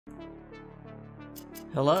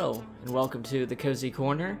Hello, and welcome to the Cozy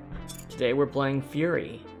Corner. Today we're playing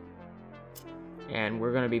Furi. And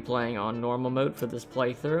we're going to be playing on normal mode for this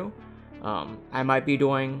playthrough. I might be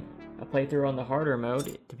doing a playthrough on the harder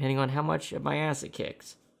mode, depending on how much of my ass it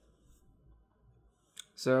kicks.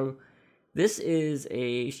 So, this is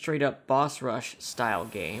a straight-up boss rush style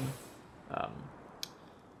game.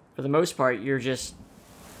 For the most part,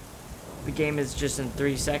 the game is just in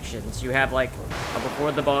 3 sections. You have like a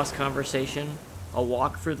before the boss conversation, a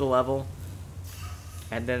walk through the level,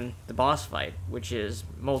 and then the boss fight, which is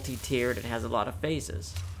multi-tiered and has a lot of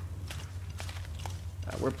phases.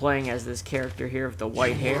 We're playing as this character here with the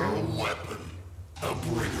white hair.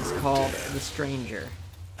 It's called the Stranger.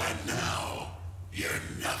 And now, you're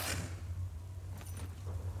nothing.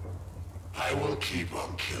 I will keep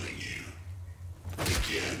on killing you.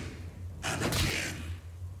 Again and again.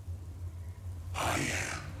 I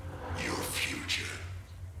am your future.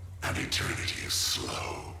 An eternity of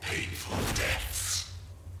slow, painful deaths.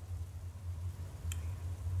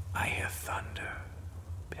 I hear thunder.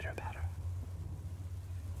 Bitter batter.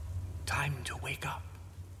 Time to wake up.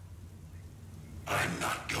 I'm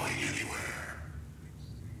not going anywhere.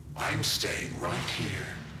 I'm staying right here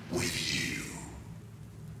with you.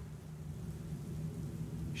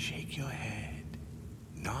 Shake your head.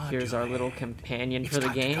 Nod Here's your our little head. companion It's for the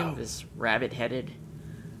time to game, go. this rabbit-headed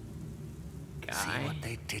See guy. what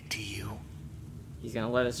they did to you? He's gonna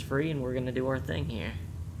let us free, and we're gonna do our thing here.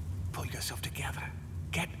 Pull yourself together.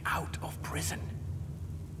 Get out of prison.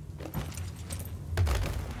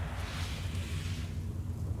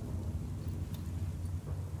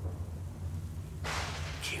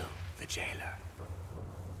 Kill the jailer.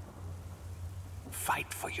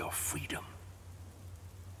 Fight for your freedom.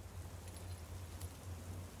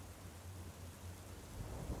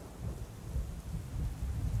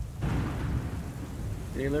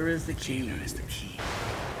 Jailer is the key, Jailer is the key.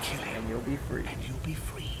 Kill him, and you'll be free. and you'll be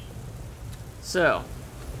free. So,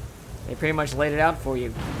 they pretty much laid it out for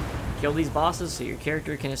you. Kill these bosses so your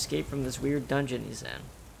character can escape from this weird dungeon he's in.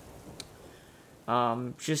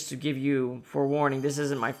 Just to give you forewarning, this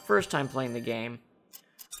isn't my first time playing the game.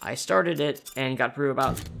 I started it and got through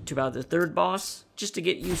about the 3rd boss, just to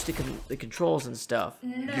get used to the controls and stuff.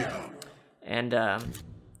 No. And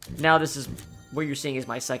now this is what you're seeing is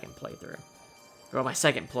my 2nd playthrough. Well, my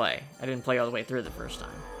 2nd play. I didn't play all the way through the first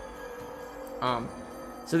time.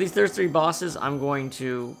 So these first 3 bosses I'm going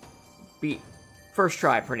to beat first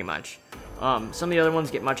try, pretty much. Some of the other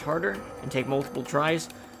ones get much harder and take multiple tries,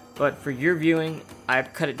 but for your viewing,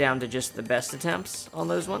 I've cut it down to just the best attempts on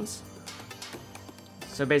those ones.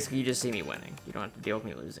 So basically, you just see me winning. You don't have to deal with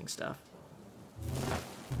me losing stuff.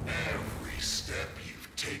 Every step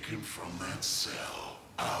you've taken from that cell,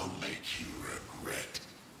 I'll make you regret.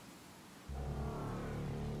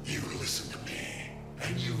 You listen to me,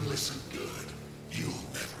 and you listen good. You'll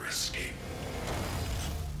never escape.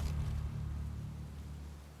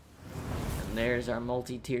 And there's our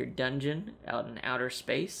multi-tiered dungeon out in outer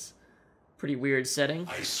space. Pretty weird setting.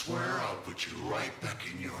 I swear I'll put you right back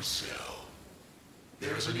in your cell.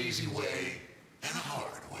 There's an easy way and a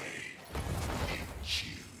hard way. You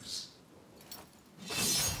choose.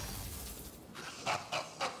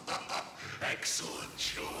 Excellent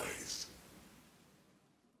choice.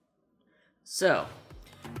 So,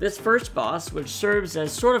 this first boss, which serves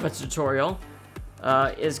as sort of a tutorial,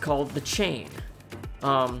 is called the Chain.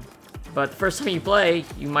 But the first time you play,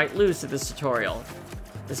 you might lose to this tutorial.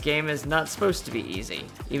 This game is not supposed to be easy.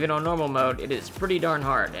 Even on normal mode, it is pretty darn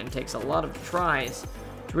hard, and takes a lot of tries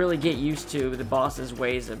to really get used to the boss's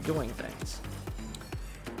ways of doing things.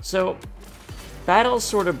 So, battles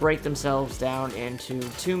sort of break themselves down into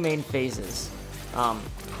 2 main phases.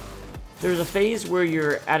 There's a phase where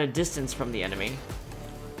you're at a distance from the enemy,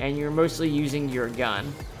 and you're mostly using your gun,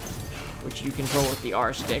 which you control with the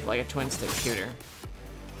R stick, like a twin-stick shooter.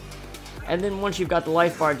 And then once you've got the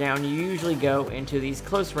life bar down, you usually go into these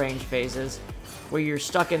close-range phases, where you're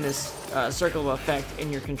stuck in this circle of effect,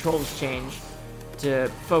 and your controls change to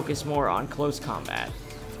focus more on close combat.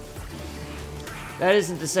 That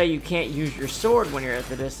isn't to say you can't use your sword when you're at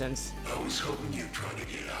the distance, I was hoping you'd try to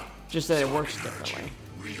get out. just that it So I works can hurt you differently.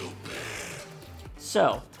 real bad.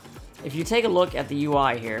 So, if you take a look at the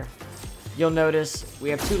UI here, you'll notice we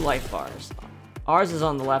have 2 life bars. Ours is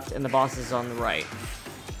on the left and the boss is on the right.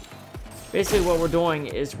 Basically what we're doing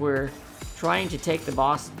is we're trying to take the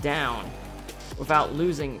boss down without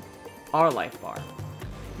losing our life bar.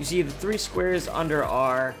 You see the 3 squares under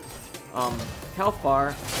our health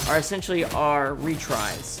bar are essentially our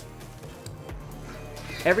retries.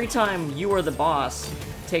 Every time you or the boss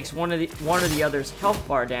takes one or the other's health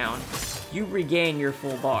bar down, you regain your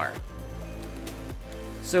full bar.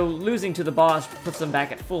 So losing to the boss puts them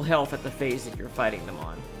back at full health at the phase that you're fighting them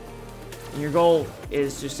on. And your goal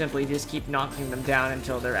is to simply just keep knocking them down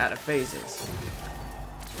until they're out of phases.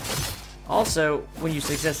 Also, when you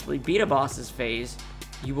successfully beat a boss's phase,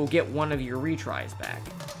 you will get one of your retries back.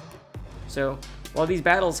 So, while these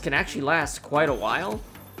battles can actually last quite a while,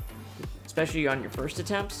 especially on your first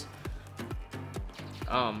attempts,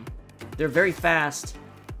 they're very fast,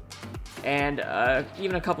 and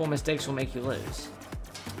even a couple of mistakes will make you lose.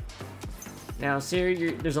 Now,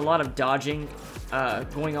 there's a lot of dodging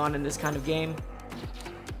going on in this kind of game.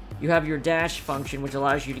 You have your dash function, which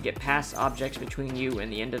allows you to get past objects between you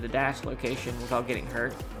and the end of the dash location without getting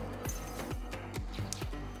hurt.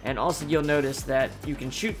 And also you'll notice that you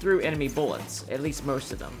can shoot through enemy bullets, at least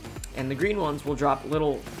most of them. And the green ones will drop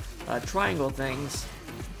little triangle things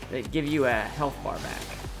that give you a health bar back.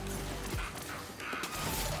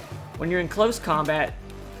 When you're in close combat,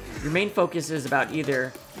 your main focus is about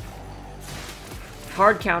either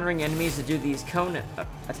hard countering enemies that do these cone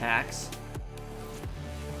attacks,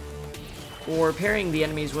 or parrying the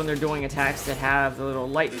enemies when they're doing attacks that have the little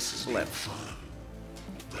light blip.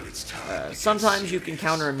 Sometimes you can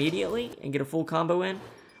counter immediately and get a full combo in.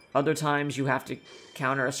 Other times you have to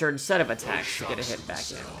counter a certain set of attacks to get a hit back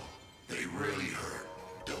in. They really hurt,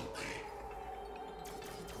 don't they?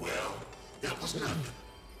 Well, that was nothing.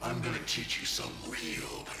 I'm gonna teach you some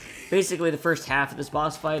real pain. Basically, the first half of this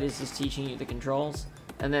boss fight is just teaching you the controls,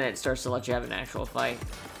 and then it starts to let you have an actual fight.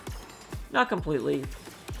 Not completely,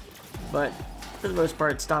 but for the most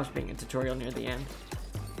part, it stops being a tutorial near the end.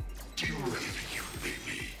 Do you really think you beat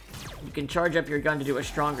me? You can charge up your gun to do a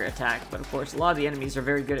stronger attack, but of course, a lot of the enemies are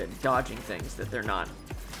very good at dodging things that they're not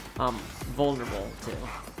vulnerable to.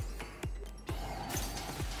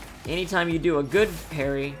 Anytime you do a good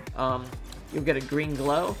parry, you'll get a green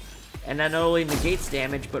glow, and that not only negates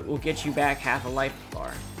damage, but will get you back half a life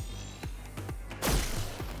bar.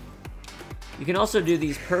 You can also do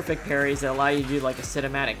these perfect parries that allow you to do like a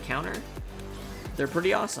cinematic counter. They're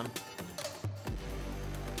pretty awesome.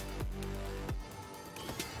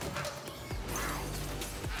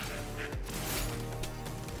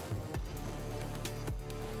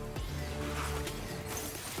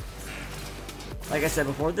 Like I said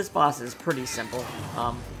before, this boss is pretty simple.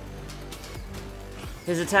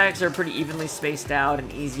 His attacks are pretty evenly spaced out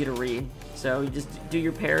and easy to read, so you just do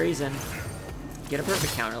your parries and get a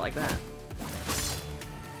perfect counter like that.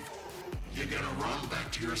 You're gonna run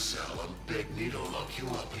back to your cell and beg me to lock you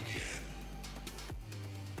up again.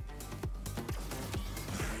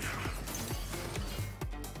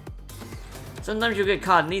 Sometimes you'll get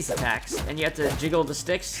caught in these attacks, and you have to jiggle the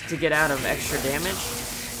sticks to get out of extra damage,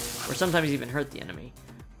 or sometimes even hurt the enemy.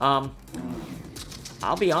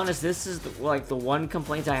 I'll be honest, this is like the one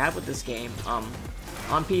complaint I have with this game. On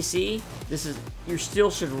PC, you still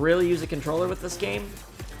should really use a controller with this game,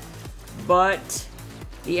 but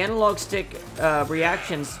the analog stick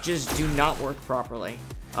reactions just do not work properly.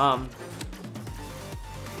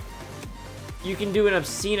 You can do an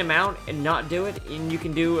obscene amount and not do it, and you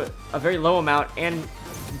can do a very low amount and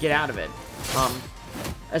get out of it.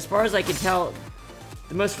 As far as I can tell,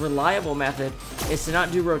 the most reliable method is to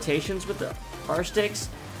not do rotations with the R sticks,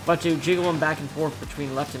 but to jiggle them back and forth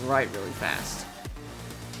between left and right really fast.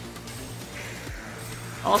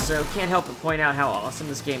 Also, can't help but point out how awesome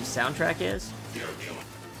this game's soundtrack is.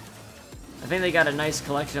 I think they got a nice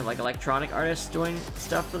collection of like electronic artists doing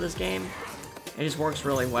stuff for this game. It just works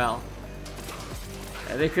really well.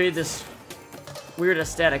 They created this weird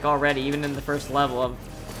aesthetic already, even in the first level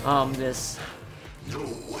of this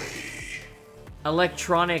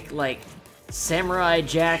electronic, like, Samurai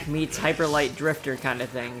Jack meets Hyper Light Drifter kind of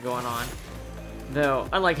thing going on. Though,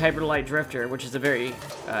 unlike Hyper Light Drifter, which is a very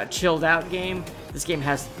chilled out game, this game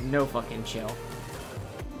has no fucking chill.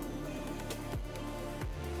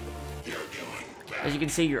 As you can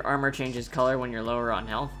see, your armor changes color when you're lower on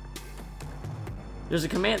health.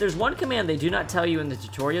 There's one command they do not tell you in the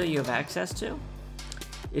tutorial you have access to.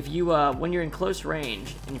 If you, when you're in close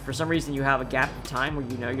range, and for some reason you have a gap of time where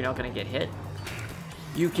you know you're not going to get hit,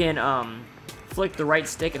 you can, flick the right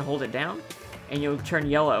stick and hold it down, and you'll turn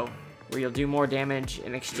yellow, where you'll do more damage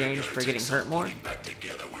in exchange for getting hurt more. Back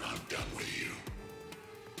together when I'm done with you.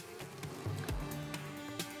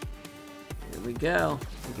 Here we go.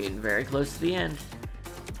 We're getting very close to the end.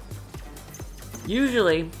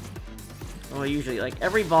 Usually, like,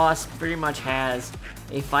 every boss pretty much has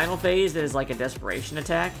a final phase that is like a desperation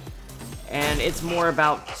attack, and it's more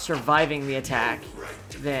about surviving the attack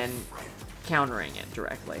than countering it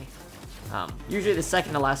directly. Usually the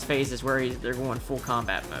second to last phase is where they're going full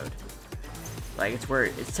combat mode. Like, it's where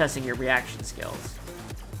it's testing your reaction skills.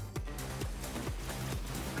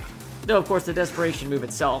 Though, of course, the desperation move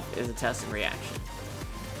itself is a test and reaction.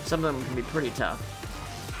 Some of them can be pretty tough.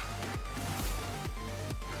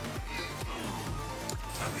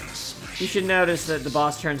 You should notice that the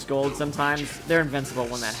boss turns gold sometimes. They're invincible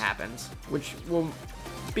when that happens, which will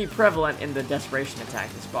be prevalent in the desperation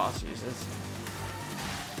attack this boss uses.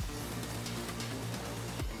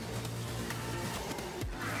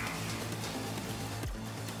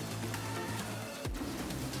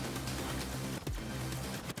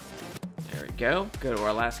 There we go. Go to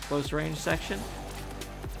our last close range section.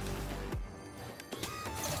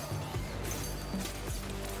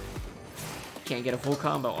 Can't get a full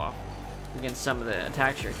combo off against some of the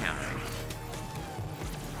attacks you're countering.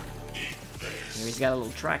 And he's got a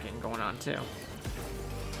little tracking going on too.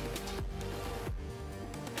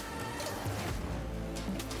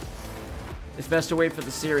 It's best to wait for the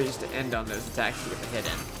series to end on those attacks to get the hit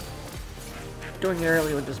in. Doing it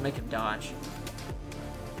early will just make him dodge.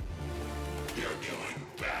 You're going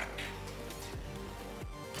back.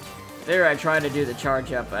 There, I tried to do the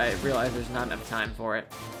charge up. I realized there's not enough time for it.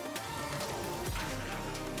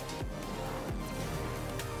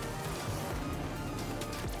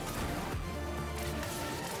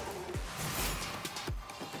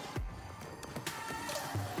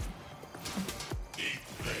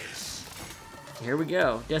 Here we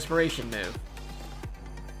go. Desperation move.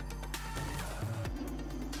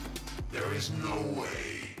 There is no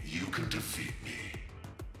way you can defeat me.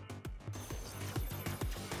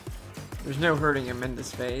 There's no hurting him in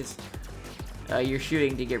this phase. You're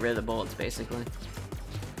shooting to get rid of the bullets, basically.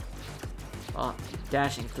 Oh,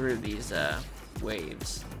 dashing through these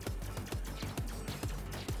waves.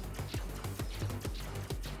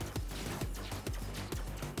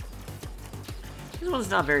 This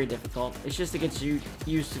one's not very difficult. It's just to get you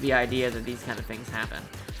used to the idea that these kind of things happen.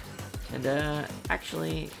 And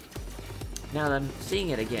actually, now that I'm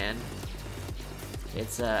seeing it again,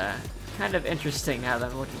 it's kind of interesting now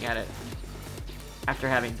that I'm looking at it after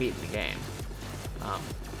having beaten the game.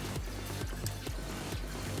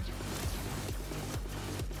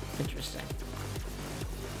 Interesting.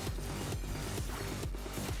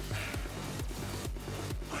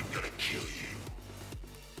 I'm gonna kill you.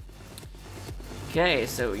 Okay,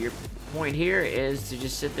 so your point here is to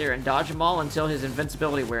just sit there and dodge them all until his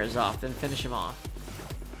invincibility wears off, then finish him off.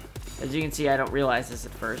 As you can see, I don't realize this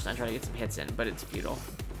at first. I try to get some hits in, but it's futile.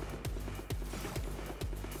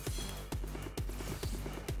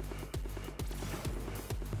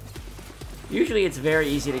 Usually it's very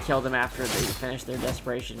easy to kill them after they finish their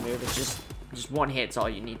desperation move. It's just one hit's all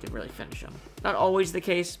you need to really finish them. Not always the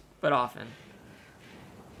case, but often.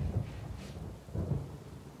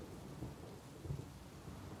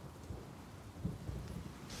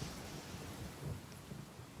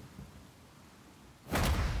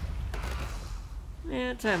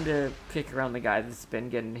 Yeah, time to pick around the guy that's been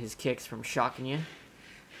getting his kicks from shocking you.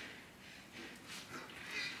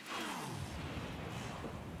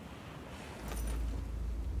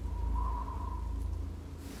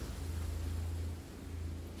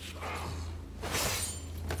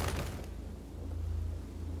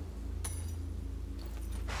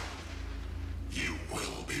 You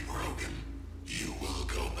will be broken. You will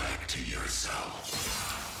go back to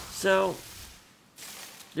yourself. So,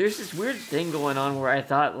 there's this weird thing going on where I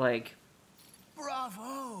thought, like...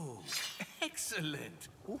 Bravo! Excellent!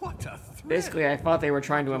 What a thrill! Basically, I thought they were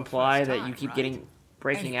trying to imply that you keep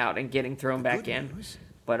breaking out and getting thrown back in.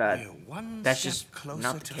 But, that's just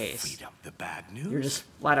not the case. The bad news, You're just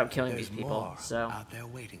flat out killing these people, so...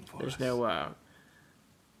 There's no,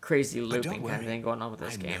 crazy looping kind of thing going on with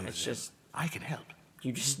this game. It's just... I can help.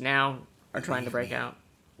 You just now are trying to break out.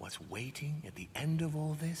 What's waiting at the end of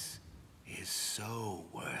all this is so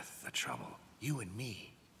worth the trouble. You and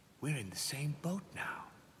me, we're in the same boat now.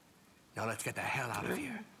 Now let's get the hell out of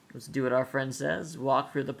here. Let's do what our friend says,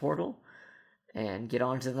 walk through the portal, and get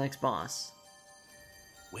on to the next boss.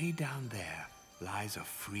 Way down there lies a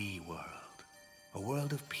free world. A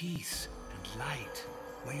world of peace and light,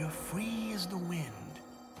 where you're free as the wind.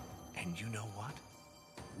 And you know what?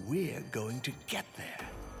 We're going to get there.